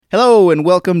Hello and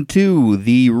welcome to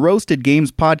the Roasted Games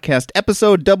Podcast,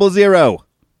 episode 00.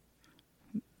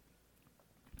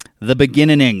 The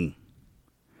Beginining.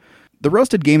 The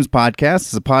Roasted Games Podcast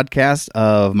is a podcast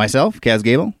of myself, Kaz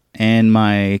Gable, and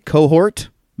my cohort,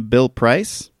 Bill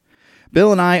Price.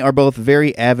 Bill and I are both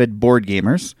very avid board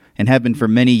gamers and have been for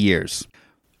many years.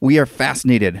 We are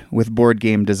fascinated with board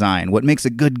game design, what makes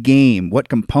a good game, what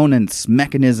components,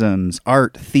 mechanisms,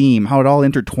 art, theme, how it all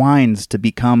intertwines to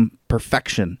become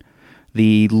perfection.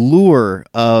 The lure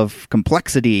of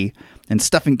complexity and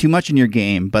stuffing too much in your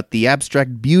game, but the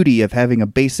abstract beauty of having a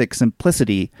basic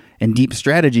simplicity and deep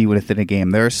strategy within a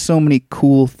game. There are so many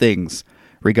cool things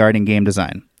regarding game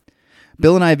design.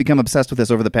 Bill and I have become obsessed with this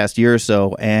over the past year or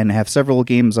so and have several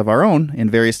games of our own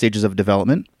in various stages of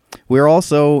development. We're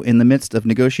also in the midst of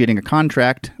negotiating a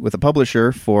contract with a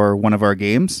publisher for one of our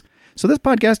games. So this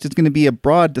podcast is going to be a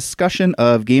broad discussion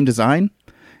of game design,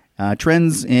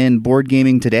 trends in board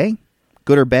gaming today,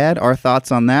 good or bad, our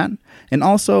thoughts on that, and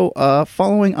also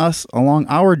following us along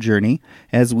our journey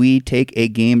as we take a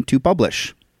game to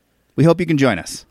publish. We hope you can join us.